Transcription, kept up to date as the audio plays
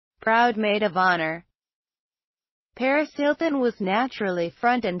proud maid of honor. Paris Hilton was naturally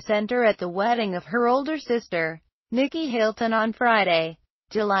front and center at the wedding of her older sister, Nicky Hilton, on Friday,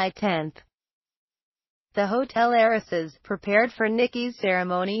 July 10th. The hotel heiresses prepared for Nicky's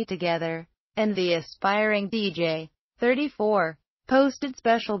ceremony together, and the aspiring DJ, 34, posted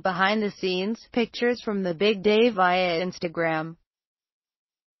special behind-the-scenes pictures from the big day via Instagram.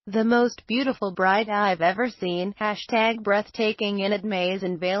 "The most beautiful bride I've ever seen, #breathtaking in it Mays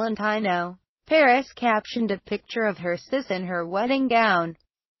and Valentino." Paris captioned a picture of her sis in her wedding gown.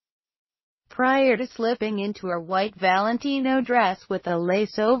 Prior to slipping into her white Valentino dress with a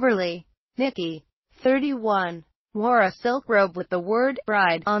lace overlay, Nicky, 31, wore a silk robe with the word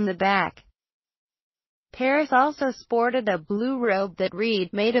 "bride" on the back. Paris also sported a blue robe that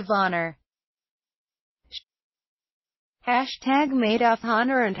read "Maid of Honor." #Maid of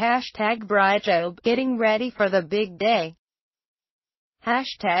Honor and #bride robe, getting ready for the big day.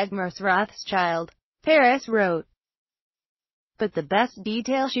 #Miss Rothschild, Paris wrote. But the best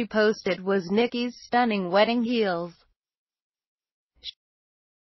detail she posted was Nicky's stunning wedding heels.